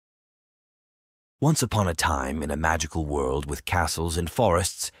Once upon a time, in a magical world with castles and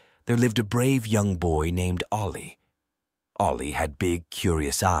forests, there lived a brave young boy named Ollie. Ollie had big,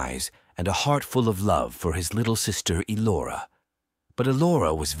 curious eyes and a heart full of love for his little sister Elora. But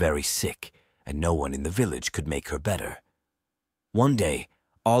Elora was very sick, and no one in the village could make her better. One day,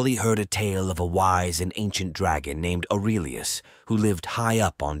 Ollie heard a tale of a wise and ancient dragon named Aurelius who lived high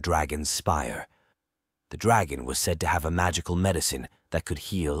up on Dragon's Spire. The dragon was said to have a magical medicine that could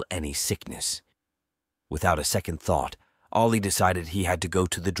heal any sickness. Without a second thought, Ollie decided he had to go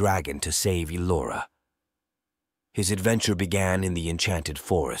to the dragon to save Elora. His adventure began in the enchanted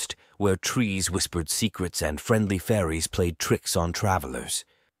forest, where trees whispered secrets and friendly fairies played tricks on travelers.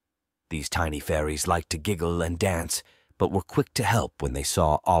 These tiny fairies liked to giggle and dance, but were quick to help when they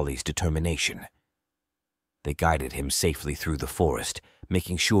saw Ollie's determination. They guided him safely through the forest,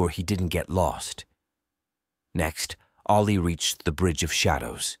 making sure he didn't get lost. Next, Ollie reached the Bridge of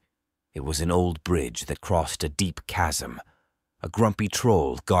Shadows. It was an old bridge that crossed a deep chasm. A grumpy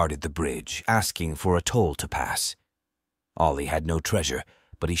troll guarded the bridge, asking for a toll to pass. Ollie had no treasure,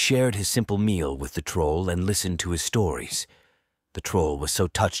 but he shared his simple meal with the troll and listened to his stories. The troll was so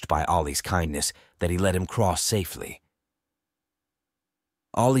touched by Ollie's kindness that he let him cross safely.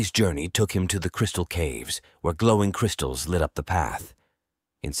 Ollie's journey took him to the crystal caves, where glowing crystals lit up the path.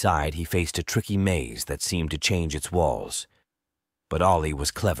 Inside, he faced a tricky maze that seemed to change its walls. But Ollie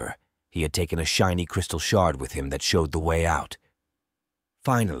was clever. He had taken a shiny crystal shard with him that showed the way out.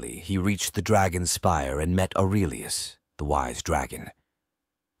 Finally, he reached the dragon's spire and met Aurelius, the wise dragon.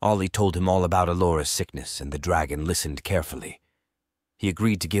 Ollie told him all about Elora's sickness, and the dragon listened carefully. He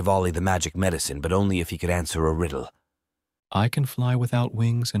agreed to give Ollie the magic medicine, but only if he could answer a riddle. I can fly without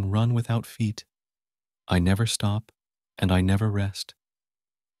wings and run without feet. I never stop, and I never rest.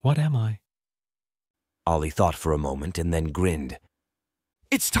 What am I? Ollie thought for a moment and then grinned.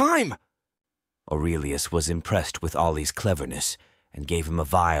 It's time! Aurelius was impressed with Ollie's cleverness and gave him a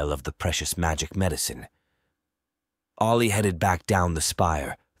vial of the precious magic medicine. Ollie headed back down the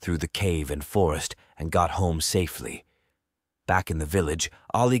spire, through the cave and forest, and got home safely. Back in the village,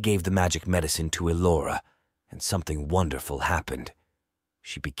 Ollie gave the magic medicine to Elora, and something wonderful happened.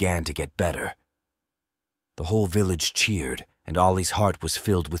 She began to get better. The whole village cheered, and Ollie's heart was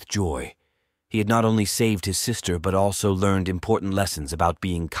filled with joy. He had not only saved his sister, but also learned important lessons about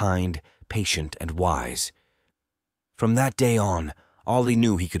being kind, patient, and wise. From that day on, Ollie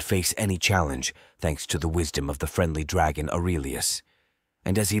knew he could face any challenge, thanks to the wisdom of the friendly dragon Aurelius.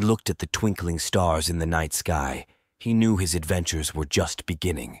 And as he looked at the twinkling stars in the night sky, he knew his adventures were just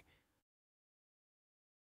beginning.